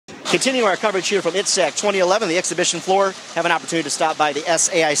Continuing our coverage here from Itsec 2011, the exhibition floor, have an opportunity to stop by the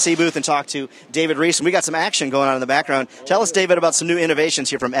Saic booth and talk to David Reese. And we got some action going on in the background. Tell us, David, about some new innovations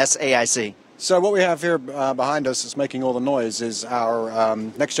here from Saic. So what we have here behind us is making all the noise is our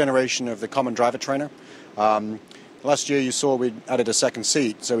next generation of the common driver trainer. Last year you saw we added a second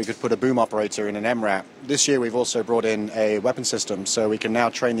seat so we could put a boom operator in an MRAP. This year we've also brought in a weapon system so we can now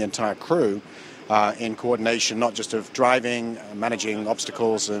train the entire crew in coordination, not just of driving, managing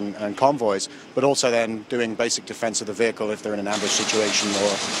obstacles and convoys, but also then doing basic defense of the vehicle if they're in an ambush situation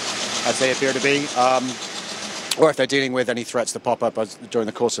or as they appear to be, or if they're dealing with any threats that pop up during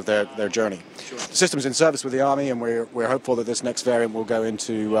the course of their journey. Sure. The system's in service with the Army, and we're hopeful that this next variant will go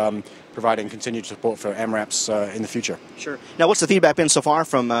into providing continued support for MRAPs in the future. Sure. Now, what's the feedback been so far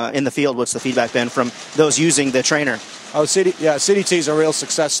from in the field? What's the feedback been from those using the trainer? Oh, CDT is a real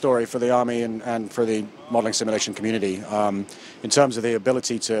success story for the Army and for the modeling simulation community in terms of the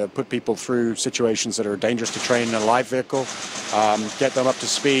ability to put people through situations that are dangerous to train in a live vehicle, get them up to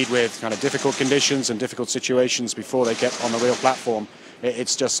speed with kind of difficult conditions and difficult situations before they get on the real platform.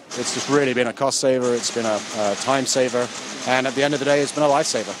 It's just really been a cost saver, it's been a time saver, and at the end of the day, it's been a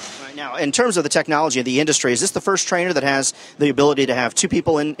lifesaver. Now, in terms of the technology of the industry, is this the first trainer that has the ability to have two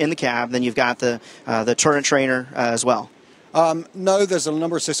people in the cab? Then you've got the turret trainer as well. No, there's a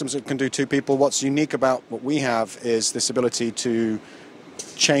number of systems that can do two people. What's unique about what we have is this ability to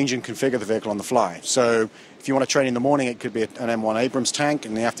change and configure the vehicle on the fly. So if you want to train in the morning, it could be an M1 Abrams tank.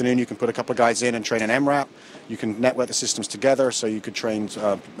 In the afternoon, you can put a couple of guys in and train an MRAP. You can network the systems together, so you could train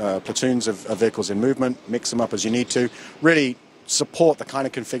platoons of vehicles in movement, mix them up as you need to. Really support the kind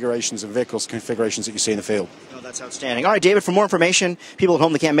of configurations of vehicles, configurations that you see in the field. Oh, that's outstanding. All right, David, for more information, people at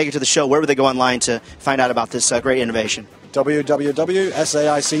home that can't make it to the show, where would they go online to find out about this great innovation? www.saic.com.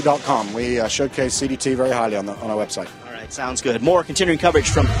 We showcase CDT very highly on our website. All right, sounds good. More continuing coverage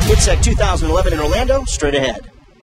from Itsec 2011 in Orlando, straight ahead.